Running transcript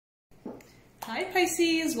Hi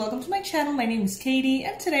Pisces, welcome to my channel. My name is Katie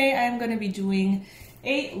and today I am going to be doing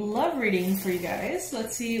a love reading for you guys.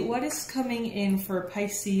 Let's see what is coming in for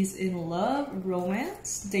Pisces in love,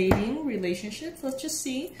 romance, dating, relationships. Let's just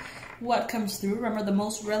see what comes through. Remember, the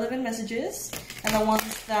most relevant messages and the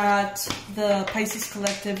ones that the Pisces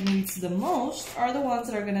collective needs the most are the ones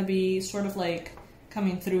that are going to be sort of like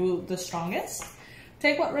coming through the strongest.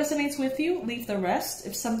 Take what resonates with you, leave the rest.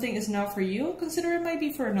 If something is not for you, consider it might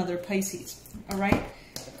be for another Pisces. Alright?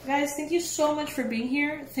 Guys, thank you so much for being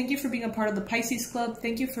here. Thank you for being a part of the Pisces Club.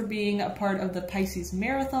 Thank you for being a part of the Pisces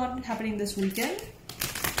Marathon happening this weekend.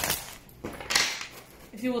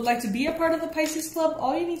 If you would like to be a part of the Pisces Club,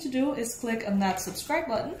 all you need to do is click on that subscribe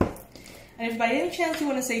button. And if by any chance you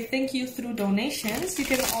want to say thank you through donations, you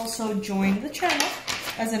can also join the channel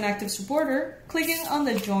as an active supporter, clicking on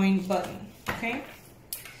the join button. Okay?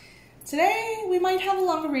 Today, we might have a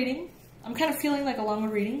longer reading. I'm kind of feeling like a longer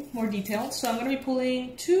reading, more detailed. So I'm going to be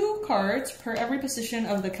pulling 2 cards per every position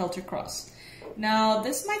of the Celtic cross. Now,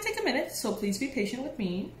 this might take a minute, so please be patient with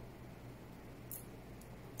me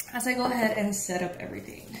as I go ahead and set up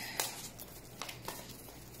everything.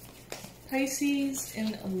 Pisces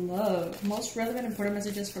in love. Most relevant, important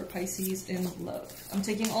messages for Pisces in love. I'm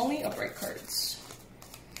taking only upright cards.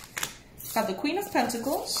 Got the Queen of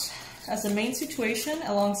Pentacles as the main situation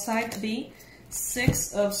alongside the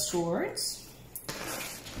 6 of Swords.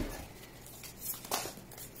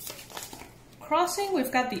 Crossing,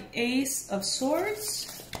 we've got the Ace of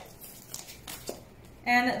Swords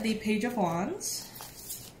and the Page of Wands.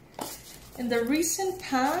 In the recent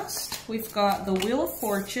past, we've got the Wheel of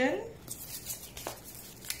Fortune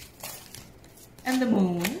and the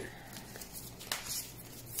Moon.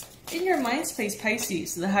 In your mind space,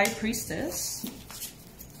 Pisces, the High Priestess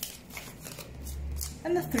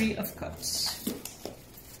and the 3 of Cups.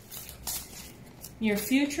 Near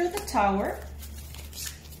future, the Tower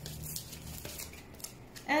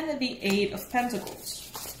and the 8 of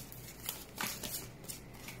Pentacles.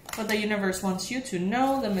 What the universe wants you to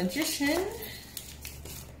know, the Magician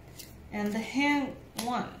and the Hanged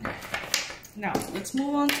One. Now, let's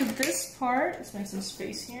move on to this part. Let's make some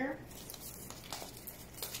space here.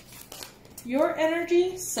 Your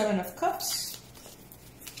energy, 7 of Cups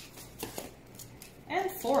and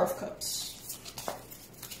 4 of Cups.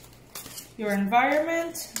 Your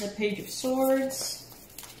environment, the Page of Swords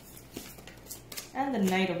and the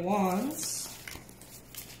Knight of Wands.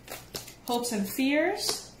 Hopes and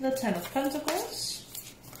fears, the 10 of Pentacles,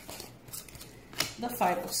 the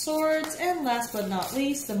 5 of Swords, and last but not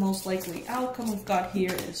least, the most likely outcome we've got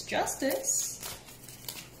here is Justice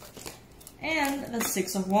and the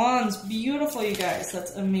 6 of Wands. Beautiful, you guys.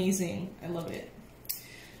 That's amazing. I love it.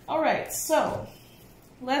 Alright, so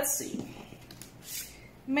let's see.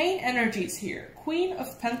 Main energies here. Queen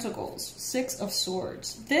of Pentacles, 6 of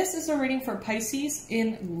Swords. This is a reading for Pisces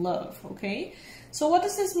in love, okay? So what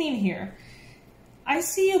does this mean here? I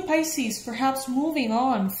see you, Pisces, perhaps moving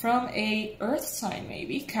on from a earth sign,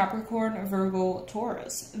 maybe. Capricorn, Virgo,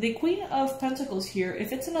 Taurus. The Queen of Pentacles here,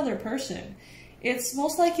 if it's another person, it's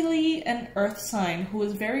most likely an earth sign who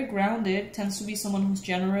is very grounded, tends to be someone who's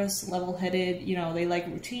generous, level-headed, you know, they like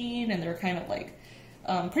routine and they're kind of like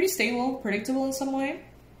pretty stable, predictable in some way.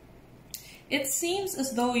 It seems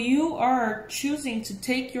as though you are choosing to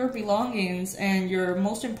take your belongings and your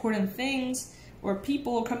most important things or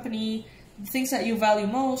people or company, things that you value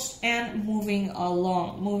most, and moving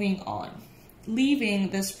along, moving on. Leaving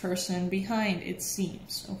this person behind, it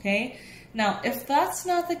seems, okay? Now, if that's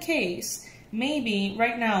not the case, maybe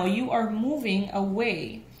right now you are moving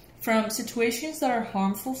away from situations that are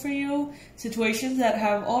harmful for you, situations that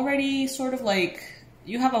have already sort of like,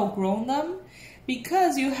 you have outgrown them,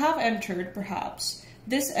 because you have entered, perhaps,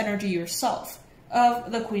 this energy yourself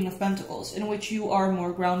of the Queen of Pentacles, in which you are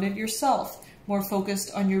more grounded yourself, more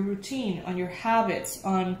focused on your routine, on your habits,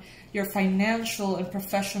 on your financial and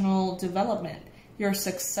professional development, your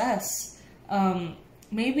success,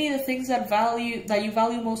 maybe the things that you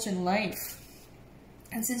value most in life.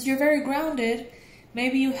 And since you're very grounded,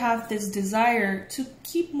 maybe you have this desire to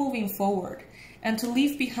keep moving forward and to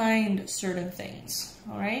leave behind certain things,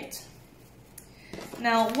 all right?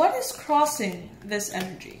 Now, what is crossing this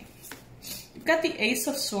energy? You've got the Ace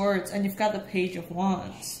of Swords and you've got the Page of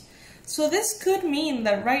Wands. So this could mean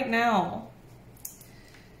that right now,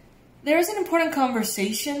 there is an important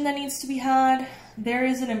conversation that needs to be had. There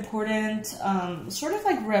is an important sort of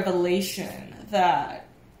like revelation that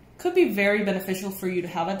could be very beneficial for you to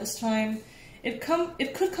have at this time. It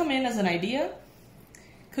could come in as an idea,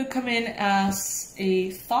 could come in as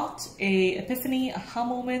a thought, a epiphany, aha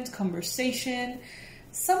moment, conversation,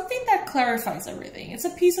 something that clarifies everything. It's a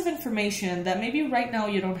piece of information that maybe right now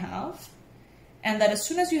you don't have, and that as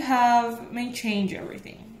soon as you have, may change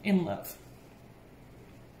everything in love.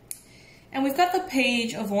 And we've got the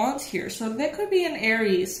Page of Wands here. So there could be an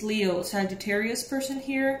Aries, Leo, Sagittarius person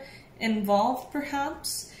here involved,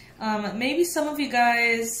 perhaps. Maybe some of you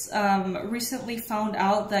guys recently found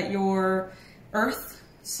out that your Earth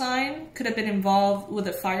sign could have been involved with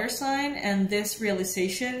a fire sign, and this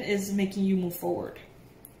realization is making you move forward.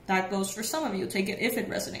 That goes for some of you. Take it if it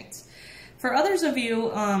resonates. For others of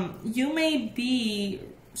you, you may be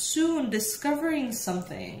soon discovering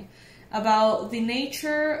something about the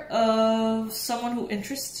nature of someone who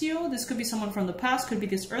interests you. This could be someone from the past, could be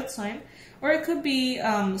this Earth sign, or it could be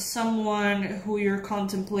someone who you're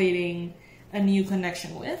contemplating a new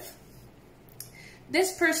connection with.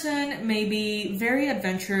 This person may be very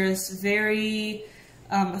adventurous, very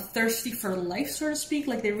thirsty for life, so to speak,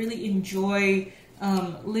 like they really enjoy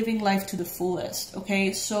living life to the fullest,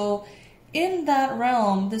 okay? So in that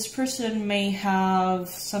realm, this person may have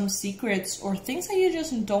some secrets or things that you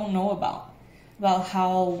just don't know about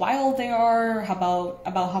how wild they are, about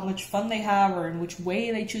how much fun they have, or in which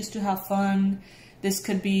way they choose to have fun. This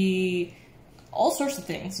could be all sorts of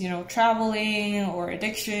things, you know, traveling or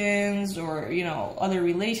addictions or, you know, other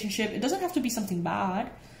relationship. It doesn't have to be something bad,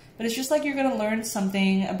 but it's just like you're gonna learn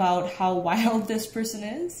something about how wild this person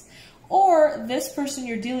is. Or this person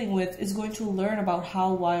you're dealing with is going to learn about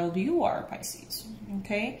how wild you are, Pisces,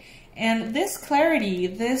 okay? And this clarity,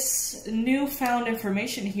 this newfound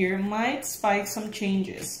information here might spike some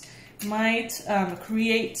changes, might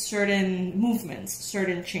create certain movements, a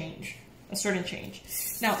certain change.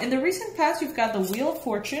 Now, in the recent past, you've got the Wheel of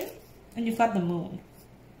Fortune and you've got the Moon.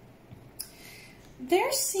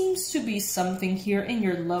 There seems to be something here in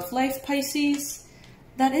your love life, Pisces,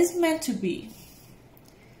 that is meant to be.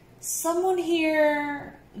 Someone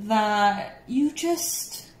here that you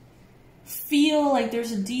just feel like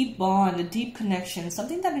there's a deep bond, a deep connection,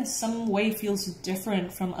 something that in some way feels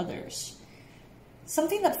different from others.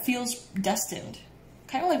 Something that feels destined.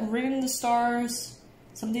 Kind of like written in the stars,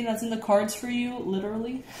 something that's in the cards for you,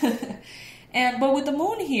 literally. But with the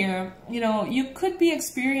Moon here, you know, you could be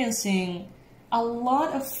experiencing a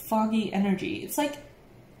lot of foggy energy. It's like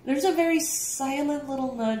there's a very silent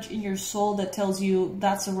little nudge in your soul that tells you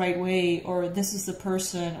that's the right way, or this is the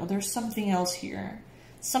person, or there's something else here,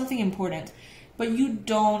 something important, but you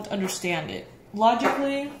don't understand it.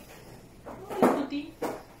 Logically,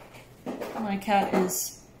 my cat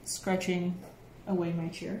is scratching away my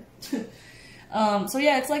chair. So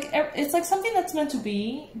yeah, it's like something that's meant to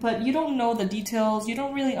be, but you don't know the details. You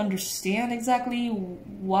don't really understand exactly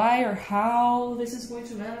why or how this is going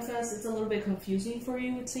to manifest. It's a little bit confusing for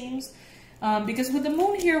you, it seems. Because with the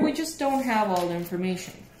Moon here, we just don't have all the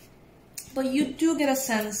information. But you do get a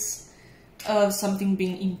sense of something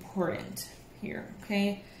being important here,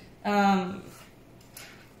 okay?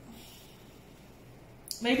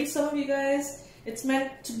 Maybe some of you guys, it's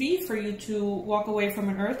meant to be for you to walk away from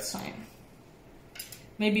an Earth sign.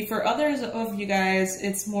 Maybe for others of you guys,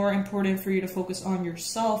 it's more important for you to focus on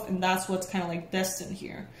yourself, and that's what's kind of like destined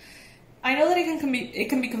here. I know that it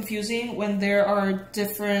can be confusing when there are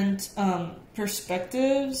different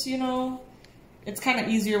perspectives, you know. It's kind of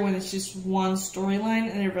easier when it's just one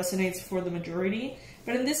storyline and it resonates for the majority.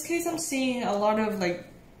 But in this case, I'm seeing a lot of like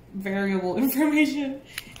variable information,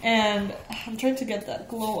 and I'm trying to get that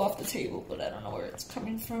glow off the table, but I don't know where it's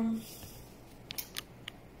coming from.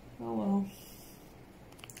 Oh well.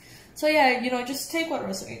 So yeah, you know, just take what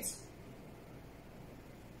resonates.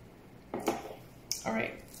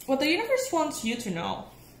 Alright, what the universe wants you to know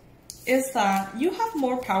is that you have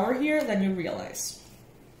more power here than you realize.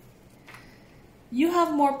 You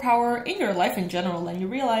have more power in your life in general than you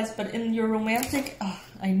realize, but in your romantic...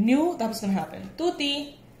 I knew that was gonna happen.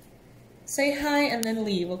 Tuti, say hi and then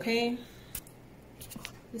leave, okay?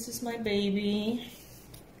 This is my baby.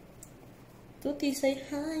 Tuti, say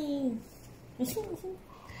hi.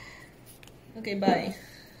 Okay, bye.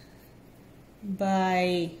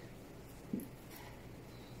 Bye.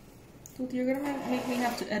 Dude, you're gonna make me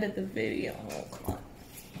have to edit the video. Oh, come on.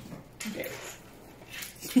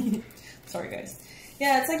 Okay. Sorry, guys.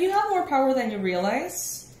 Yeah, it's like you have more power than you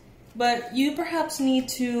realize, but you perhaps need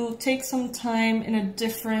to take some time in a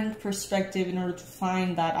different perspective in order to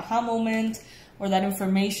find that aha moment or that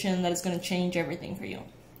information that is going to change everything for you.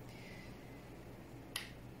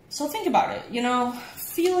 So think about it, you know,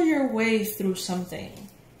 feel your way through something.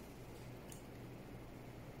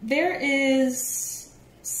 There is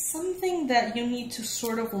something that you need to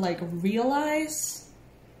sort of like realize,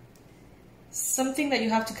 something that you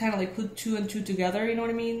have to kind of like put two and two together, you know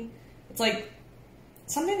what I mean? It's like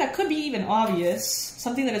something that could be even obvious,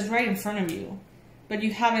 something that is right in front of you, but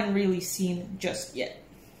you haven't really seen just yet.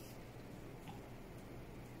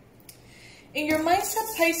 In your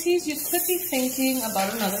mindset, Pisces, you could be thinking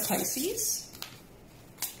about another Pisces.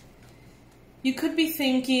 You could be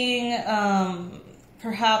thinking,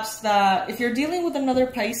 perhaps that if you're dealing with another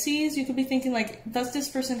Pisces, you could be thinking like, does this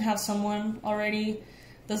person have someone already?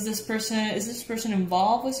 Is this person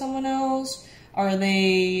involved with someone else? Are they,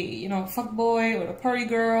 you know, a fuckboy or a party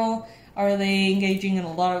girl? Are they engaging in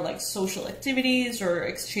a lot of like social activities or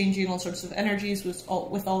exchanging all sorts of energies with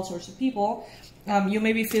all sorts of people? You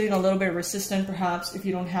may be feeling a little bit resistant perhaps if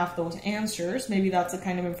you don't have those answers. Maybe that's the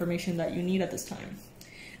kind of information that you need at this time.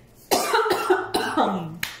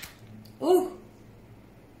 Ooh.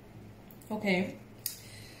 Okay.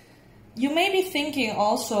 You may be thinking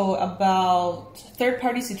also about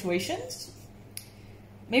third-party situations.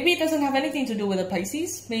 Maybe it doesn't have anything to do with a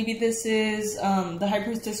Pisces. Maybe this is, the High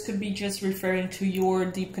Priestess could be just referring to your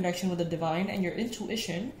deep connection with the divine and your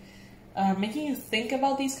intuition, making you think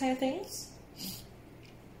about these kind of things.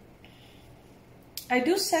 I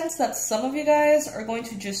do sense that some of you guys are going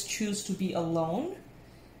to just choose to be alone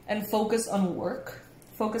and focus on work.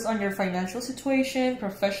 Focus on your financial situation,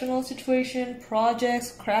 professional situation,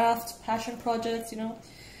 projects, crafts, passion projects, you know.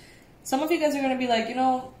 Some of you guys are going to be like, you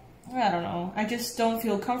know, I don't know. I just don't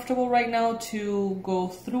feel comfortable right now to go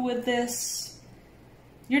through with this.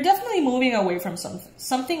 You're definitely moving away from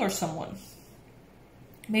something or someone.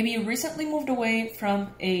 Maybe you recently moved away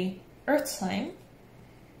from a earth sign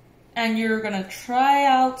and you're going to try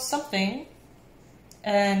out something.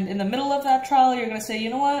 And in the middle of that trial, you're going to say,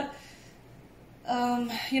 you know what?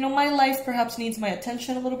 You know, my life perhaps needs my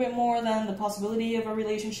attention a little bit more than the possibility of a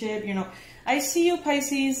relationship. You know, I see you,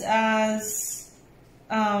 Pisces, as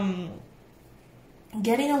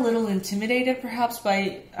getting a little intimidated perhaps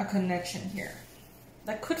by a connection here.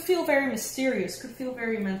 That could feel very mysterious, could feel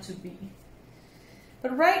very meant to be.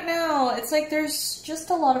 But right now, it's like there's just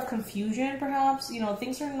a lot of confusion perhaps. You know,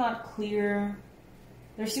 things are not clear.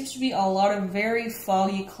 There seems to be a lot of very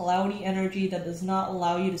foggy, cloudy energy that does not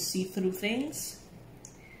allow you to see through things.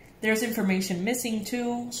 There's information missing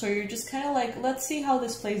too, so you're just kind of like, let's see how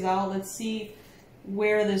this plays out. Let's see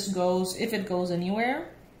where this goes, if it goes anywhere.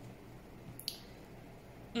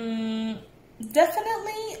 Definitely,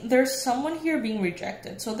 there's someone here being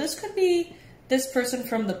rejected. So this could be this person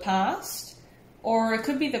from the past, or it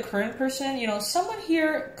could be the current person. You know, someone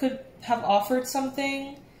here could have offered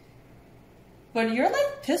something, but you're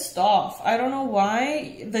like pissed off. I don't know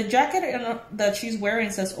why. The jacket that she's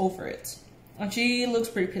wearing says over it. And she looks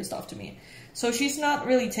pretty pissed off to me. So she's not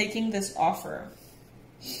really taking this offer.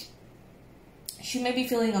 She may be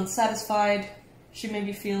feeling unsatisfied. She may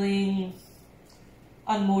be feeling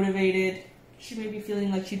unmotivated. She may be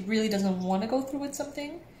feeling like she really doesn't want to go through with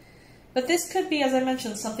something. But this could be, as I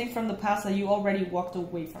mentioned, something from the past that you already walked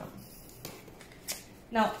away from.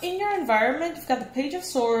 Now, in your environment, you've got the Page of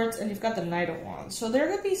Swords and you've got the Knight of Wands. So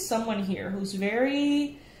there could be someone here who's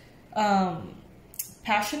very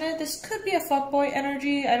passionate. This could be a fuckboy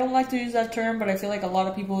energy. I don't like to use that term, but I feel like a lot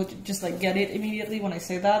of people just like get it immediately when I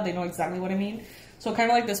say that. They know exactly what I mean. So kind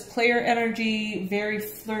of like this player energy, very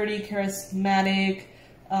flirty, charismatic,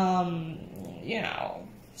 you know,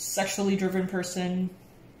 sexually driven person,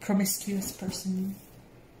 promiscuous person.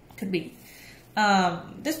 Could be.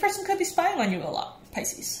 This person could be spying on you a lot.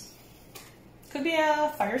 Pisces. Could be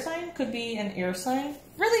a fire sign, could be an air sign.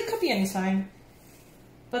 Really, could be any sign.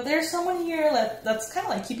 But there's someone here that's kind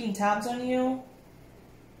of like keeping tabs on you.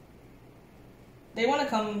 They want to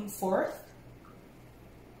come forth.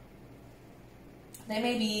 They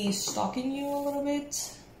may be stalking you a little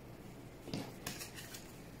bit.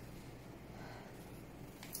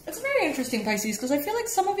 It's very interesting, Pisces, because I feel like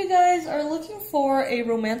some of you guys are looking for a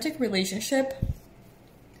romantic relationship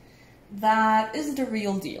that is the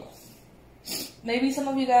real deal. Maybe some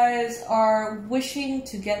of you guys are wishing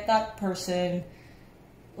to get that person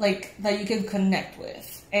like that you can connect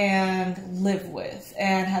with and live with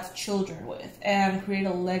and have children with and create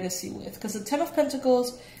a legacy with. Because the Ten of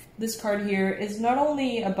Pentacles, this card here, is not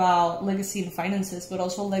only about legacy in finances, but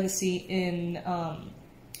also legacy in,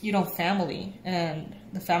 you know, family and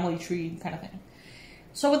the family tree kind of thing.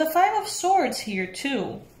 So with the Five of Swords here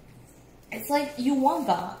too, it's like you want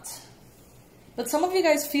that. But some of you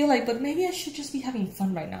guys feel like, but maybe I should just be having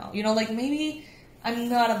fun right now. You know, like maybe I'm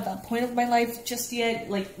not at that point of my life just yet.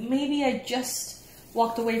 Like maybe I just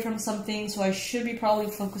walked away from something, so I should be probably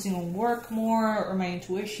focusing on work more or my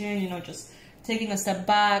intuition, you know, just taking a step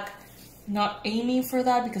back, not aiming for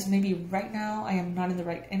that because maybe right now I am not in the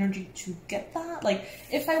right energy to get that. Like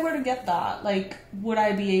if I were to get that, like would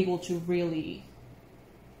I be able to really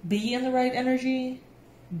be in the right energy,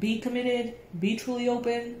 be committed, be truly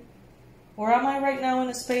open? Or am I right now in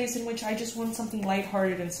a space in which I just want something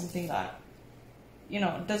lighthearted and something that, you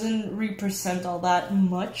know, doesn't represent all that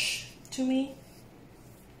much to me?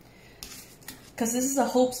 Because this is the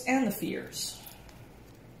hopes and the fears.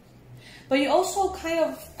 But you also kind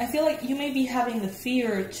of, I feel like you may be having the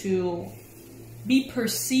fear to be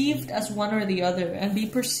perceived as one or the other and be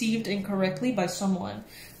perceived incorrectly by someone.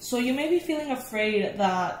 So you may be feeling afraid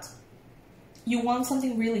that you want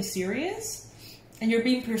something really serious and you're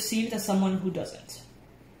being perceived as someone who doesn't.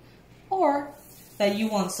 Or that you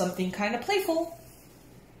want something kind of playful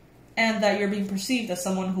and that you're being perceived as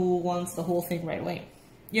someone who wants the whole thing right away.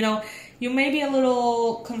 You know, you may be a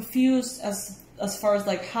little confused as far as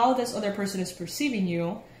like how this other person is perceiving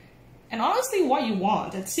you, and honestly what you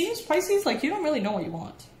want. It seems, Pisces, like you don't really know what you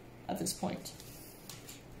want at this point.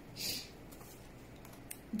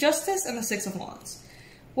 Justice and the Six of Wands.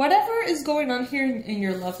 Whatever is going on here in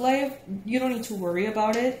your love life, you don't need to worry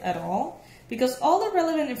about it at all, because all the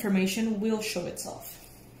relevant information will show itself.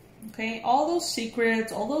 Okay, all those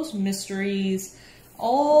secrets, all those mysteries,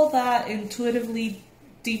 all that intuitively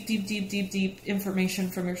deep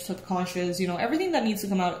information from your subconscious, you know, everything that needs to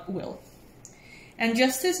come out will. And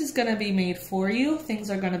justice is going to be made for you.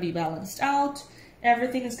 Things are going to be balanced out.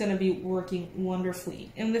 Everything is going to be working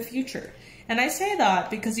wonderfully in the future. And I say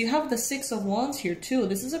that because you have the Six of Wands here too.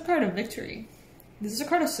 This is a card of victory. This is a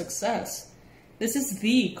card of success. This is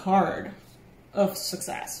the card of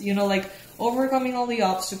success. You know, like overcoming all the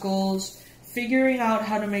obstacles, figuring out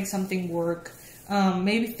how to make something work,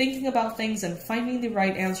 maybe thinking about things and finding the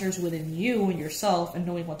right answers within you and yourself and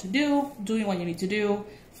knowing what to do, doing what you need to do,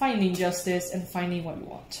 finding justice and finding what you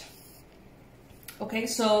want. Okay,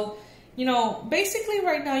 so, you know, basically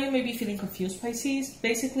right now you may be feeling confused, Pisces.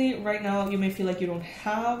 Basically right now you may feel like you don't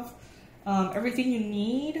have everything you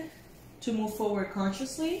need to move forward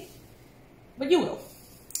consciously, but you will.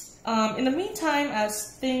 In the meantime,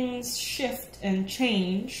 as things shift and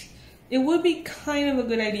change, it would be kind of a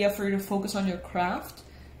good idea for you to focus on your craft,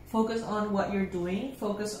 focus on what you're doing,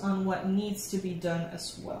 focus on what needs to be done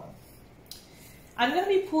as well. I'm going to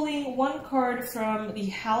be pulling one card from the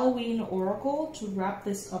Halloween Oracle to wrap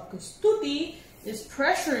this up, because Tutti is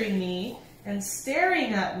pressuring me and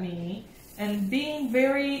staring at me and being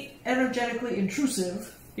very energetically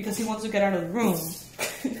intrusive because he wants to get out of the room.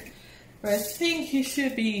 But I think he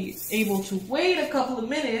should be able to wait a couple of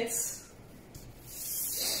minutes.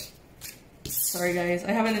 Sorry guys,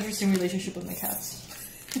 I have an interesting relationship with my cats.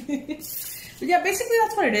 But yeah, basically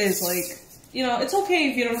that's what it is. Like, you know, it's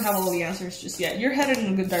okay if you don't have all the answers just yet. You're headed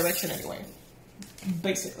in a good direction anyway.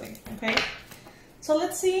 Basically, okay? So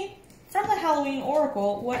let's see from the Halloween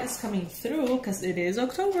Oracle what is coming through, because it is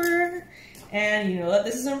October. And you know that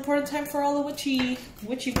this is an important time for all the witchy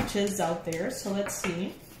witches out there. So let's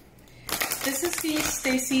see. This is the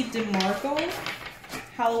Stacey DeMarco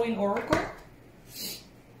Halloween Oracle.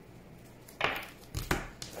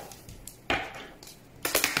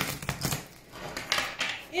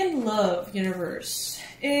 In love, universe,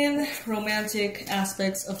 in romantic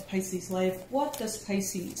aspects of Pisces life, what does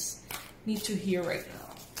Pisces need to hear right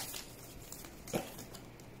now?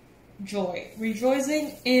 Joy.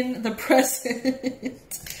 Rejoicing in the present.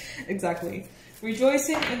 Exactly.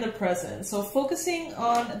 Rejoicing in the present. So focusing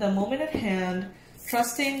on the moment at hand,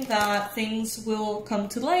 trusting that things will come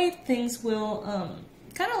to light, things will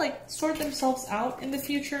kind of like sort themselves out in the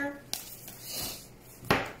future.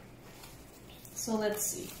 So let's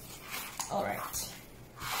see. All right.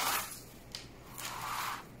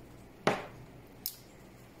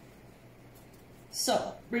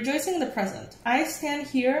 So, rejoicing in the present. I stand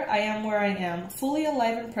here, I am where I am, fully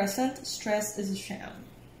alive and present, stress is a sham.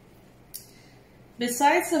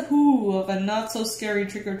 Besides the whoo of a not-so-scary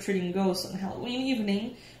trick-or-treating ghost on Halloween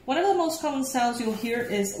evening, one of the most common sounds you'll hear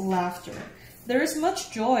is laughter. There is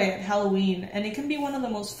much joy at Halloween, and it can be one of the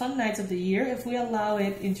most fun nights of the year if we allow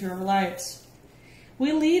it into our lives.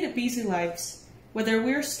 We lead busy lives. Whether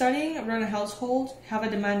we're studying, run a household, have a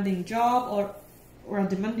demanding job, or a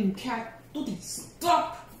demanding cat. Dude,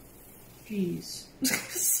 stop! Jeez.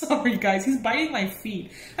 Sorry guys, he's biting my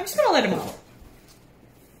feet. I'm just gonna let him out.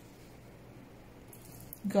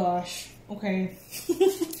 Gosh, okay.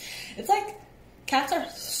 It's like, cats are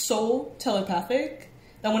so telepathic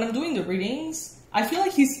that when I'm doing the readings, I feel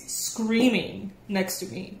like he's screaming next to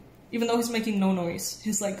me. Even though he's making no noise.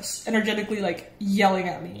 He's like energetically like yelling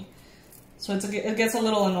at me. So it gets a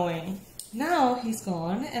little annoying. Now he's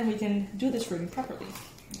gone and we can do this reading properly.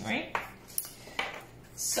 Alright?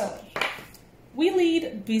 So, we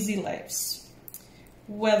lead busy lives.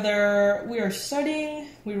 Whether we are studying,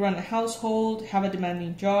 we run a household, have a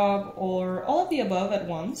demanding job, or all of the above at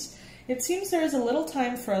once, it seems there is a little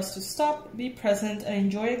time for us to stop, be present, and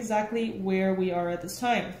enjoy exactly where we are at this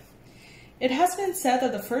time. It has been said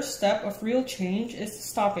that the first step of real change is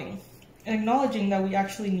stopping and acknowledging that we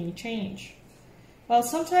actually need change. While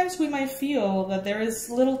sometimes we might feel that there is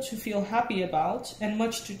little to feel happy about and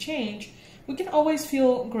much to change, we can always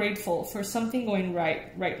feel grateful for something going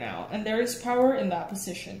right now, and there is power in that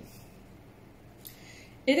position.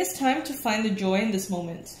 It is time to find the joy in this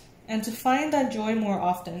moment, and to find that joy more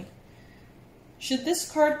often. Should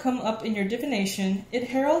this card come up in your divination, it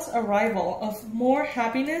heralds arrival of more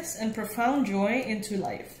happiness and profound joy into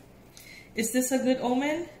life. Is this a good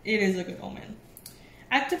omen? It is a good omen.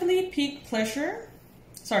 Actively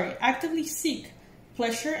seek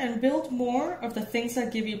pleasure and build more of the things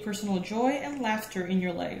that give you personal joy and laughter in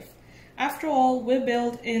your life. After all, we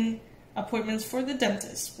build in appointments for the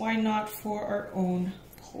dentist. Why not for our own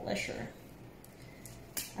pleasure?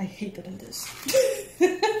 I hate the dentist.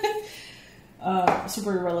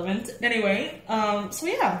 Super irrelevant. Anyway, so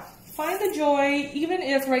yeah, find the joy, even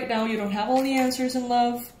if right now you don't have all the answers in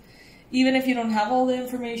love, even if you don't have all the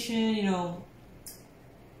information, you know,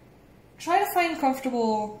 try to find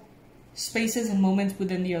comfortable spaces and moments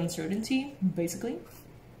within the uncertainty, basically.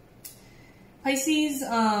 Pisces,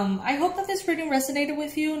 I hope that this reading resonated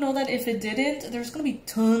with you. Know that if it didn't, there's going to be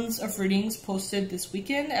tons of readings posted this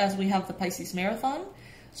weekend as we have the Pisces Marathon.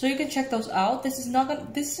 So you can check those out. This is not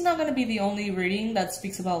going to be the only reading that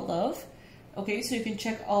speaks about love. Okay, so you can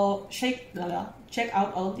check out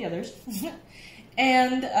all of the others.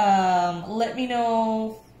 And let me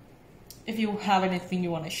know if you have anything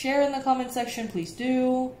you want to share in the comment section, please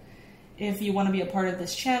do. If you want to be a part of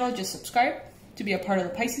this channel, just subscribe to be a part of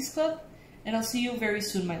the Pisces Club. And I'll see you very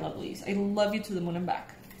soon, my lovelies. I love you to the moon and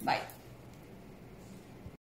back. Bye.